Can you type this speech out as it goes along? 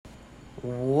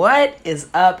What is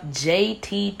up,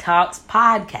 JtTaks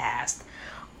Podcast,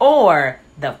 or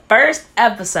the first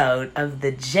episode of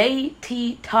the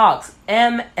JtTaks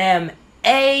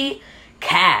MMA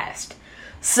Cast.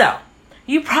 So,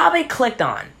 you probably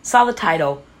saw the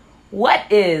title,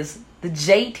 what is the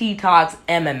JtTaks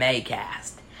MMA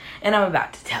Cast? And I'm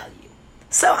about to tell you.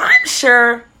 So, I'm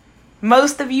sure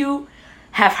most of you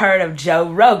have heard of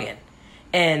Joe Rogan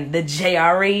and the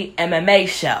JRE MMA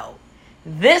show.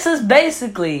 This is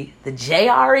basically the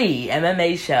JRE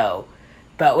MMA show,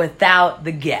 but without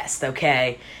the guest,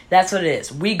 okay? That's what it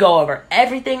is. We go over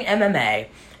everything MMA,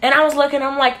 and I was looking,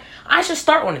 I'm like, I should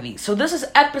start one of these. So this is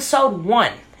episode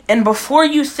 1, and before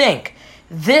you think,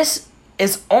 this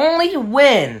is only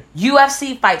when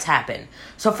UFC fights happen.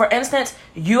 So for instance,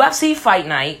 UFC Fight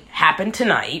Night happened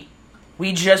tonight.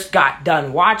 We just got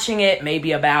done watching it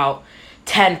maybe about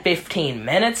 10-15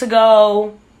 minutes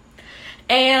ago.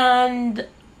 And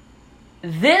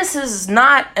this is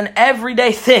not an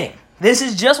everyday thing. This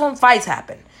is just when fights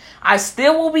happen. I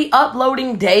still will be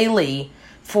uploading daily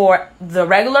for the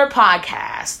regular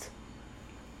podcast.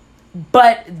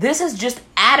 But this is just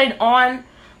added on.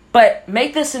 But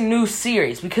make this a new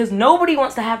series because nobody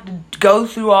wants to have to go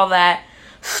through all that.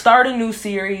 Start a new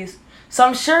series. So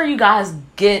I'm sure you guys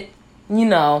get,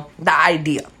 the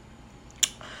idea.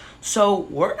 So,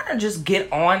 we're going to just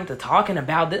get on to talking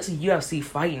about this UFC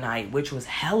Fight Night, which was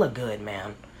hella good,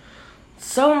 man.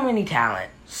 So many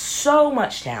talent. So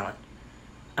much talent.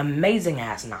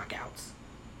 Amazing-ass knockouts.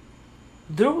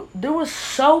 There was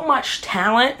so much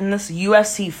talent in this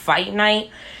UFC Fight Night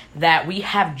that we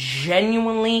have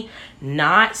genuinely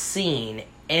not seen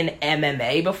in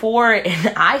MMA before,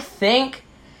 and I think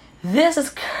this is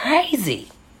crazy.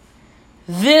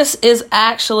 This is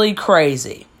actually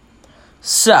crazy.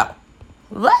 So,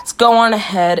 let's go on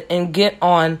ahead and get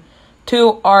on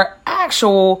to our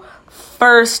actual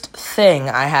first thing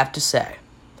I have to say.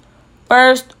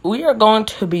 First, we are going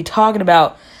to be talking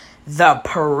about the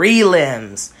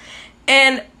prelims.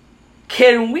 And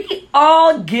can we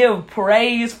all give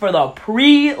praise for the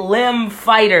prelim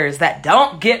fighters that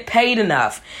don't get paid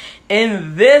enough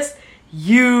in this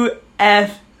UFC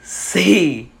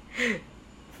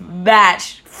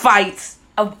match fights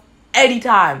of any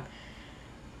time?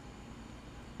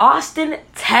 Austin,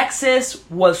 Texas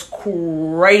was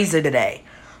crazy today.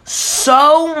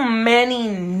 So many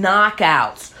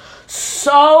knockouts.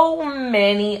 So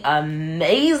many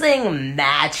amazing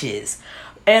matches.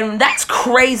 And that's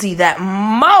crazy that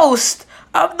most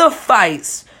of the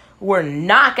fights were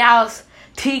knockouts,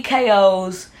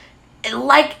 TKOs.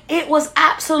 Like, it was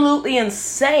absolutely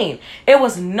insane. It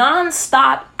was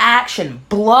non-stop action.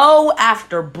 Blow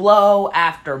after blow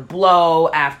after blow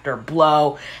after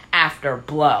blow after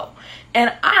blow.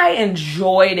 And I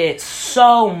enjoyed it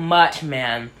so much,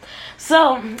 man.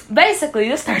 So, basically,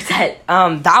 this starts at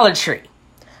Dollar Tree.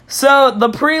 So, the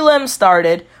prelim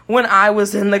started when I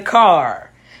was in the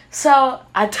car. So,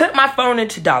 I took my phone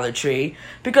into Dollar Tree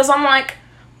because I'm like,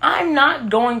 I'm not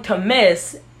going to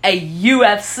miss a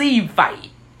UFC fight.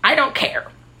 I don't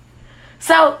care.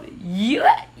 So,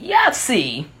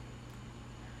 UFC,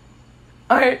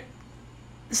 I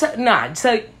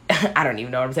don't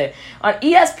even know what I'm saying. On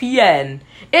ESPN,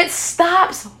 it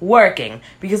stops working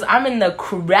because I'm in the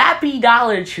crappy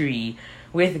Dollar Tree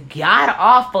with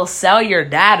god-awful cellular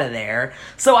data there.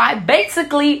 So I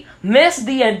basically missed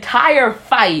the entire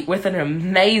fight with an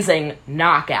amazing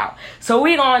knockout. So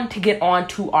we're going to get on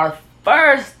to our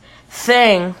first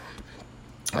thing.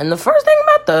 And the first thing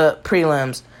about the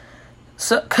prelims,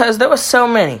 because there was so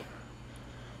many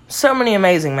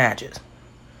amazing matches.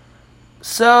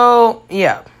 So,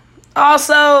 yeah.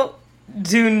 Also,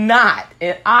 do not,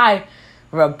 and I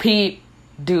repeat,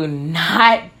 do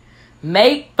not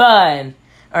make fun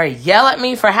or yell at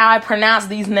me for how I pronounce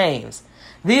these names.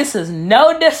 This is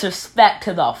no disrespect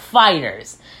to the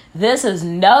fighters. This is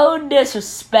no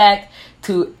disrespect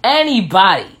to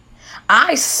anybody.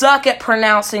 I suck at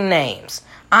pronouncing names.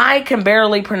 I can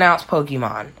barely pronounce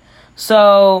Pokemon.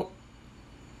 So,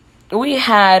 we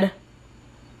had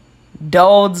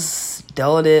Dolids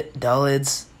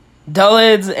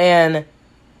and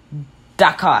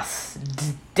Dacus.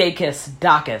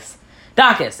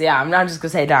 Yeah, I'm just going to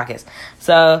say Dacus.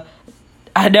 So,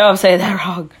 I know I'm saying that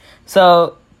wrong.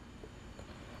 So,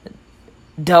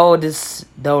 Dodas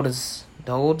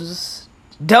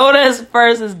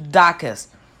versus Dacus.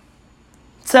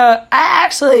 So, I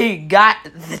actually got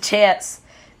the chance.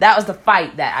 That was the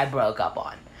fight that I broke up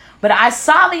on. But I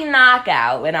saw the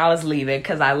knockout when I was leaving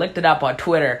because I looked it up on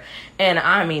Twitter. And,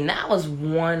 that was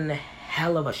one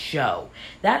hell of a show.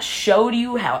 That showed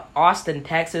you how Austin,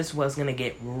 Texas was going to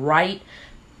get right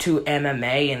to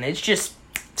MMA, and it's just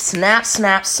snap,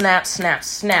 snap, snap, snap,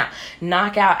 snap,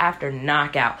 knockout after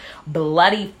knockout,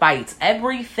 bloody fights.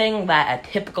 Everything that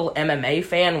a typical MMA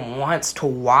fan wants to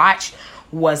watch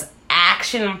was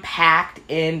action-packed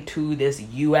into this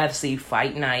UFC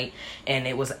fight night, and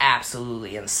it was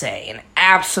absolutely insane.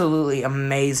 Absolutely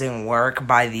amazing work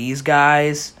by these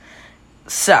guys.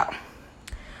 So,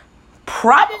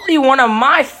 probably one of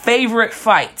my favorite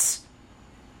fights.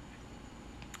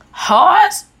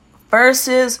 Hawes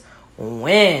versus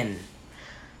Win.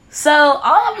 So,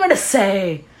 all I'm going to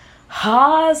say,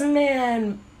 Hawes,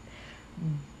 man,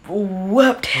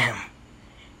 whooped him.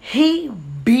 He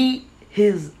beat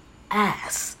his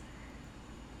ass.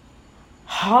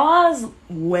 Hawes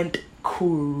went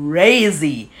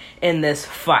crazy in this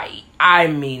fight. I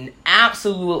mean,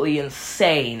 absolutely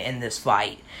insane in this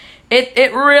fight.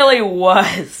 It really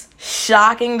was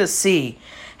shocking to see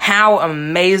how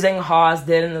amazing Hawes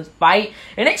did in this fight,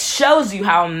 and it shows you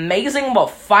how amazing of a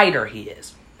fighter he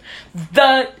is.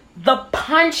 The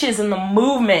punches and the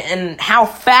movement and how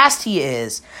fast he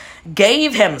is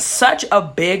gave him such a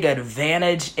big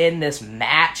advantage in this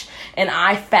match, and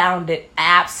I found it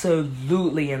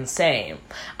absolutely insane.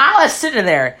 I was sitting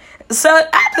there, so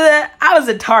after that, I was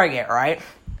at Target, right?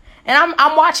 And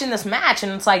I'm watching this match,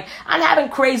 and it's like, I'm having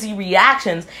crazy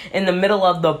reactions in the middle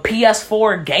of the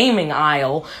PS4 gaming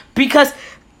aisle, because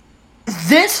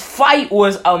this fight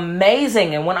was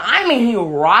amazing. And when I mean he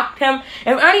rocked him,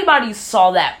 if anybody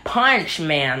saw that punch,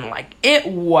 man, like, it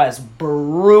was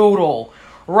brutal.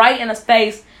 Right in his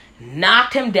face,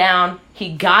 knocked him down.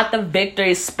 He got the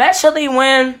victory, especially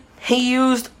when he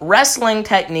used wrestling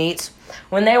techniques.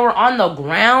 When they were on the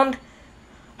ground,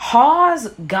 Hawes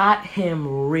got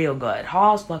him real good.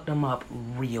 Hawes fucked him up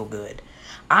real good.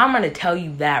 I'm going to tell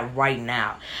you that right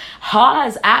now.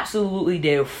 Hawes absolutely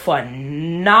did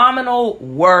phenomenal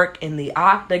work in the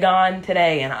octagon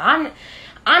today, and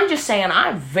I'm just saying,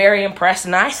 I'm very impressed,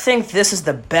 and I think this is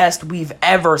the best we've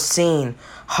ever seen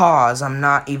Hawes. I'm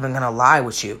not even going to lie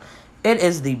with you. It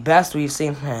is the best we've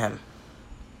seen from him.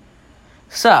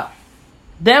 So,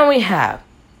 then we have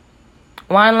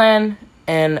Wineland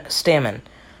and Stamen.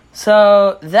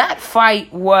 So, that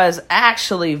fight was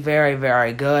actually very,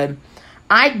 very good.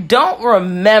 I don't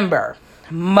remember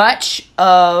much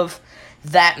of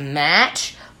that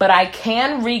match, but I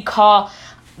can recall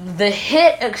the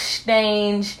hit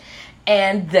exchange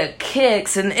and the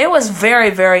kicks, and it was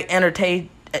very, very entertaining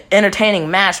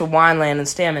match with Wineland and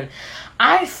Stamen.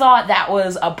 I thought that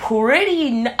was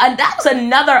that was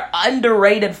another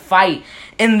underrated fight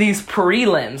in these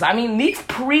prelims. I mean, these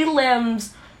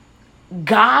prelims,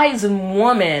 guys and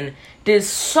women, did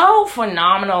so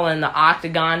phenomenal in the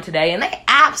octagon today, and they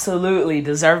absolutely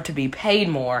deserve to be paid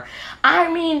more.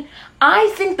 I mean, I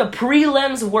think the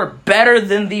prelims were better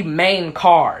than the main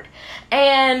card.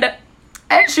 And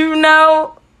as you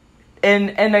know, in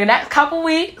the next couple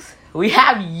weeks, we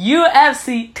have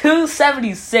UFC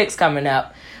 276 coming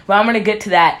up. But I'm going to get to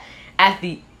that at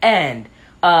the end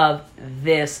of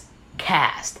this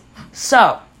cast.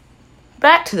 So,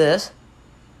 back to this.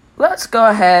 Let's go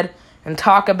ahead and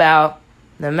talk about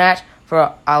the match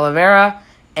for Oliveira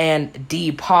and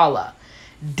D. Paula.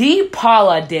 D.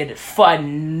 Paula did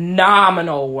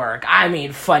phenomenal work. I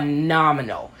mean,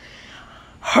 phenomenal.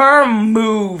 Her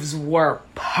moves were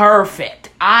perfect.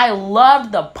 I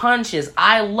loved the punches.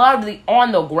 I loved the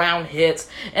on-the-ground hits.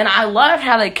 And I loved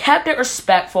how they kept it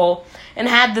respectful and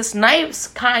had this nice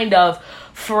kind of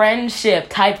friendship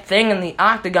type thing in the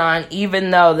octagon, even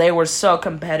though they were so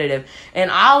competitive. And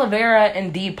Oliveira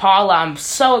and D. Paula, I'm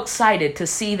so excited to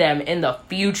see them in the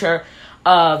future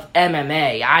of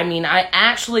MMA. I mean, I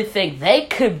actually think they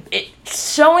could...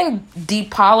 showing D.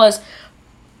 Paula's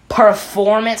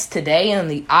performance today in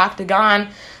the octagon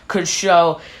could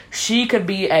show she could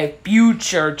be a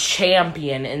future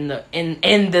champion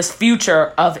in this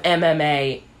future of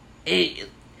MMA.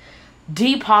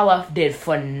 D. Paula did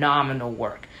phenomenal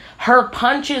work. Her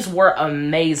punches were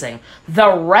amazing.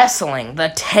 The wrestling, the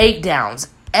takedowns,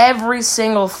 every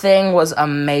single thing was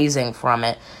amazing from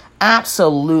it.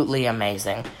 Absolutely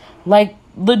amazing. Like,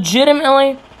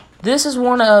 legitimately, this is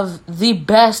one of the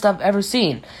best I've ever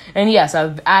seen. And yes,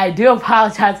 I do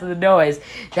apologize for the noise.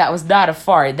 That was not a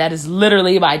fart. That is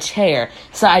literally my chair.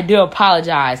 So I do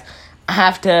apologize. I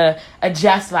have to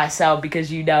adjust myself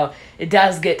because, you know, it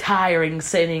does get tiring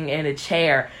sitting in a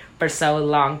chair for so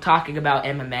long talking about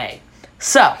MMA.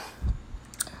 So,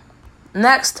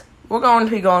 next, we're going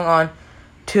to be going on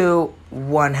to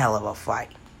one hell of a fight.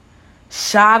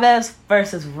 Chavez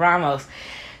versus Ramos.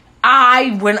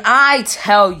 When I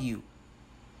tell you,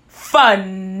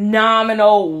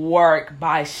 phenomenal work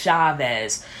by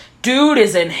Chavez Dude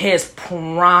is in his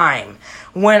prime.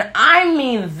 When I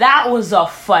mean that was a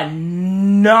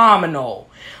phenomenal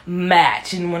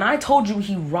match. And when I told you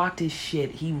he rocked his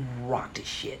shit,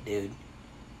 dude.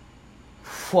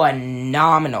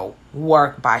 Phenomenal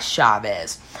work by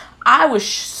Chavez. I was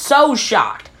so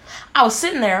shocked. I was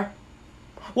sitting there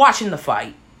watching the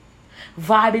fight,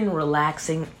 vibing,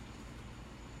 relaxing.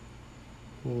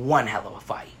 One hell of a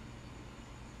fight.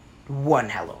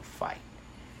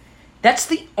 That's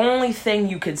the only thing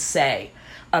you could say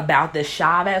about the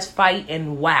Chavez fight.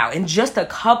 And wow, in just a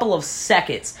couple of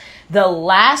seconds, the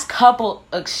last couple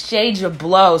exchange of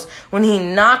blows, when he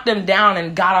knocked him down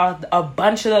and got a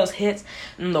bunch of those hits,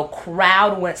 and the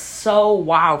crowd went so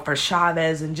wild for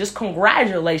Chavez, and just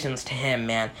congratulations to him,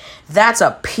 man. That's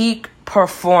a peak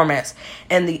performance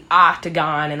in the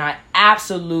octagon, and I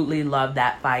absolutely love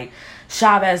that fight.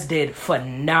 Chavez did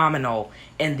phenomenal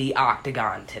in the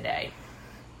octagon today.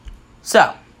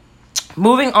 So,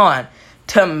 moving on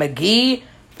to McGee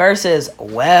versus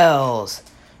Wells.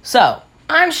 So,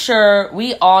 I'm sure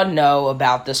we all know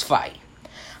about this fight.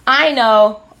 I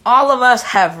know all of us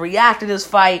have reacted to this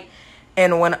fight,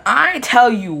 and when I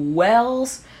tell you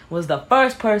Wells was the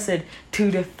first person to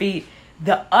defeat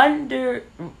the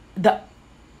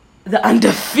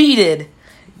undefeated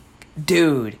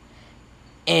dude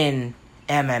in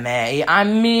MMA, I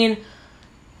mean,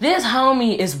 this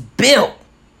homie is built.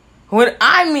 When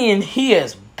I mean he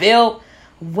is built,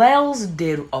 Wells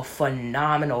did a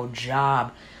phenomenal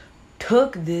job.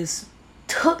 Took this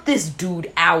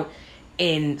dude out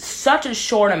in such a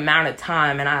short amount of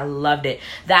time, and I loved it.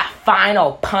 That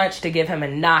final punch to give him a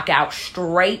knockout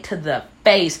straight to the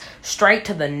face, straight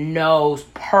to the nose,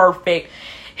 perfect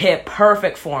hit,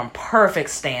 perfect form, perfect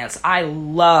stance. I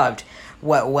loved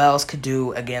what Wells could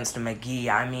do against McGee.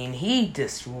 I mean, he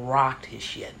just rocked his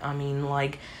shit. I mean,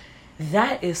 like,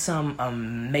 that is some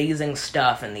amazing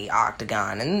stuff in the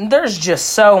octagon. And there's just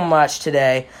so much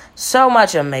today. So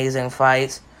much amazing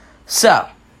fights. So,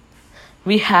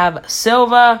 we have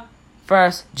Silva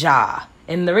versus Ja.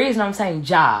 And the reason I'm saying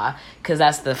Ja, because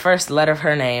that's the first letter of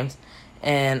her name.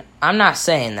 And I'm not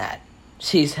saying that.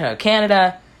 She's from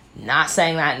Canada. Not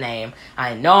saying that name.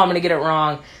 I know I'm going to get it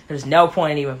wrong. There's no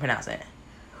point in even pronouncing it.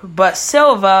 But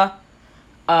Silva,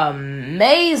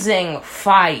 amazing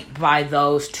fight by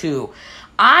those two.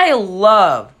 I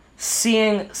love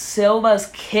seeing Silva's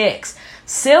kicks.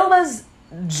 Silva's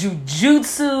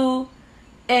jiu-jitsu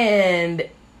and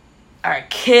our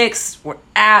kicks were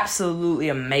absolutely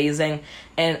amazing,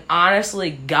 and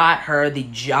honestly got her the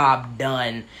job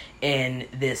done in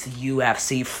this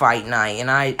UFC fight night. And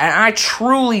I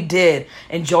truly did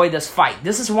enjoy this fight.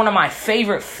 This is one of my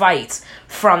favorite fights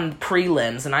from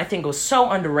prelims, and I think it was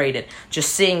so underrated.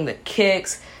 Just seeing the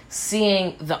kicks,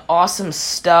 seeing the awesome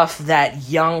stuff that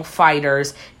young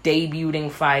fighters, debuting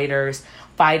fighters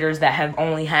that have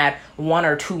only had 1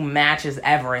 or 2 matches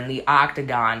ever in the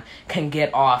octagon can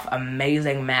get off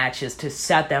amazing matches to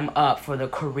set them up for the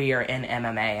career in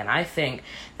MMA. And I think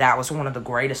that was one of the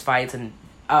greatest fights, and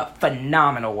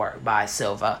phenomenal work by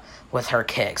Silva with her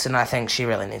kicks, and I think she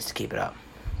really needs to keep it up.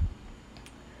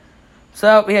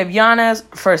 So we have Yanez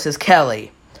versus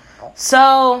Kelly.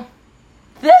 So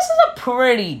this is a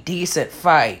pretty decent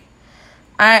fight.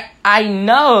 I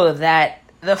know that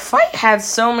the fight had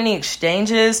so many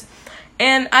exchanges,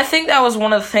 and I think that was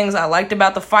one of the things I liked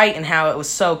about the fight and how it was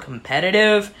so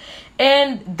competitive.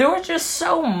 And there was just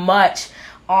so much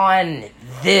on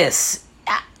this.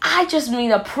 I just mean,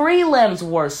 the prelims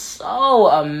were so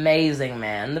amazing,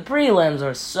 man. The prelims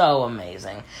are so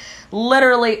amazing.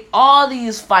 Literally, all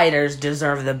these fighters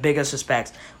deserve the biggest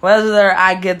respect. Whether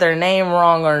I get their name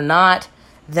wrong or not,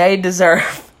 they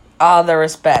deserve all the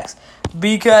respects.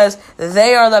 Because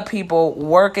they are the people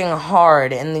working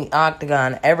hard in the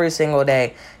octagon every single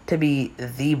day to be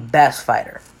the best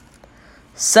fighter.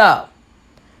 So,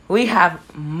 we have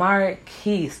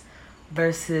Marquise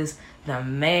versus the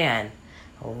man,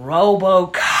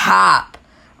 RoboCop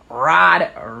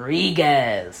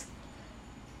Rodriguez.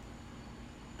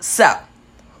 So,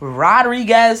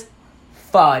 Rodriguez,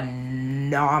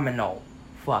 phenomenal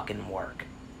fucking work.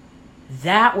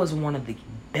 That was one of the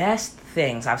best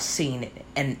things I've seen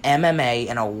in MMA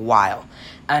in a while.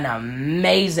 An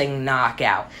amazing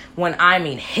knockout. When I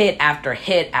mean hit after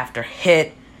hit after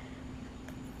hit,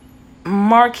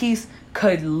 Marquise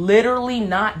could literally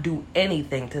not do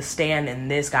anything to stand in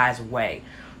this guy's way.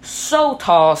 So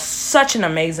tall, such an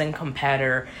amazing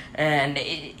competitor, and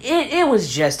it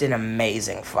was just an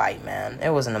amazing fight, man.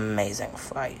 It was an amazing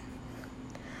fight.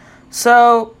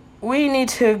 So, we need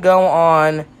to go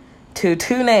on to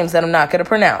 2 names that I'm not going to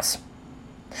pronounce.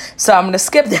 So, I'm going to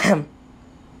skip them.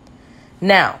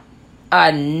 Now,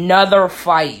 another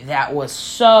fight that was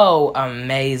so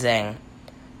amazing.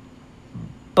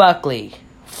 Buckley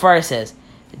versus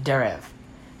Duraev.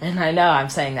 And I know I'm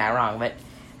saying that wrong, but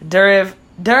Duraev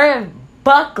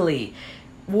Buckley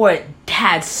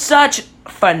had such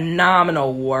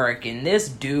phenomenal work, and this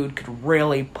dude could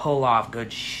really pull off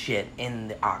good shit in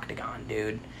the octagon,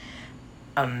 dude.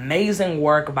 Amazing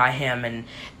work by him, and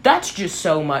that's just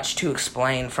so much to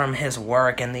explain from his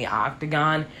work in the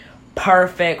octagon.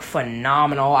 Perfect,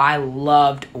 phenomenal. I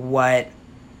loved what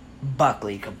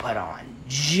Buckley could put on.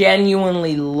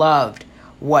 Genuinely loved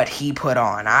what he put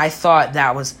on. I thought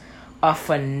that was a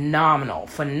phenomenal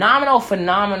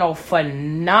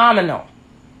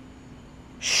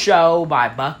show by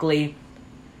Buckley.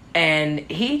 And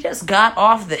he just got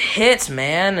off the hits,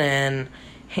 man, and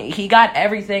he got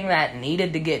everything that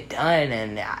needed to get done,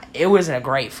 and it was a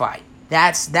great fight.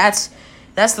 That's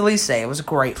the least say. It was a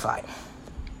great fight.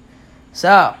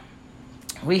 So,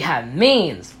 we have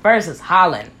Means versus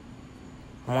Holland.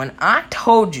 When I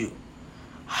told you,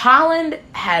 Holland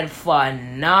had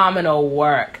phenomenal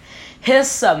work. His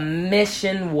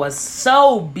submission was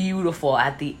so beautiful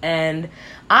at the end.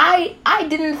 I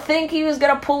didn't think he was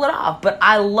going to pull it off, but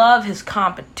I love his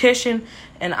competition,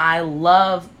 and I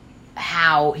love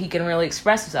how he can really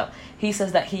express himself. He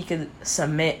says that he can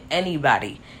submit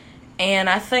anybody, and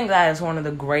I think that is one of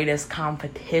the greatest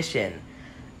competition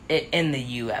in the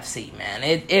UFC, man.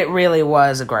 It really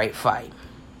was a great fight.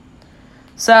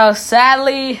 So,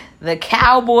 sadly, the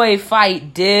Cowboy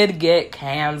fight did get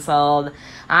canceled.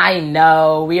 I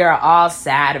know, we are all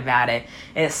sad about it.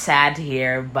 It's sad to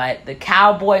hear, but the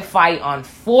Cowboy fight,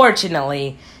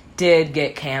 unfortunately, did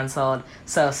get canceled.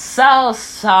 So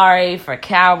sorry for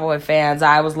Cowboy fans.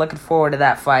 I was looking forward to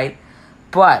that fight.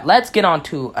 But let's get on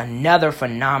to another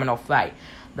phenomenal fight.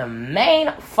 The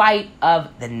main fight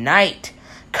of the night,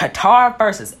 Qatar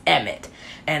versus Emmett.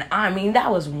 And I mean,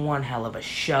 that was one hell of a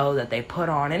show that they put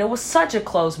on. And it was such a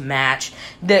close match.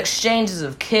 The exchanges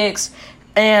of kicks.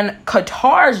 And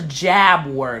Qatar's jab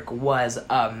work was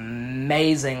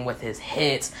amazing with his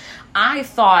hits. I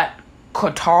thought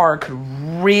Qatar could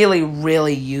really,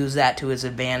 really use that to his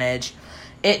advantage.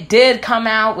 It did come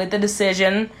out with the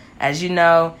decision. As you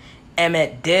know,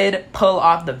 Emmett did pull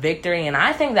off the victory, and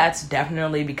I think that's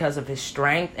definitely because of his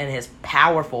strength and his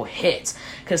powerful hits,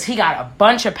 because he got a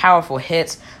bunch of powerful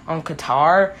hits on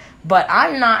Qatar, but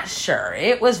I'm not sure.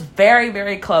 It was very,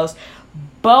 very close.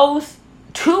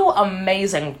 Two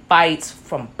amazing fights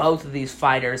from both of these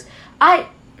fighters.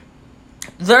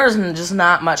 There's just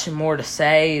not much more to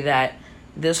say. That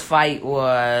this fight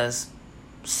was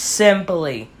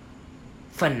simply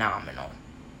phenomenal.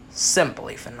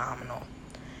 Simply phenomenal.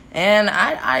 And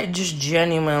I just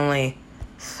genuinely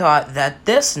thought that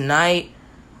this night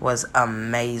was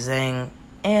amazing.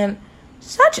 And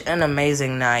such an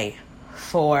amazing night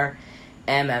for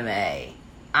MMA.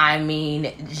 I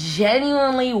mean,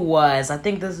 genuinely was. I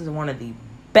think this is one of the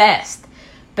best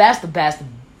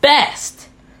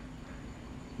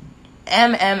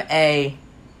MMA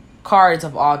cards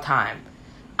of all time.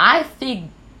 I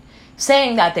think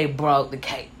saying that they broke the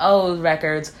KO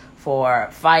records for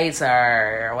fights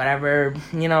or whatever,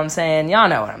 you know what I'm saying? Y'all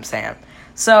know what I'm saying.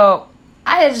 So,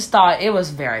 I just thought it was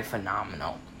very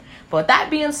phenomenal. But with that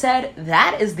being said,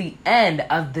 that is the end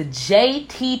of the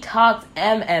JtTaks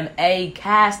MMA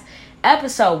Cast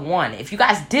episode 1. If you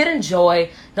guys did enjoy,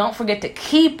 don't forget to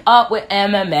keep up with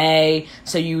MMA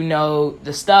so you know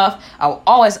the stuff. I'll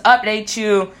always update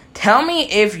you. Tell me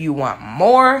if you want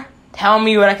more. Tell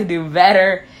me what I could do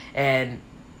better. And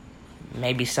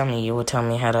maybe some of you will tell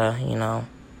me how to,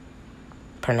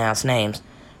 pronounce names.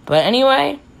 But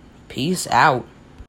anyway, peace out.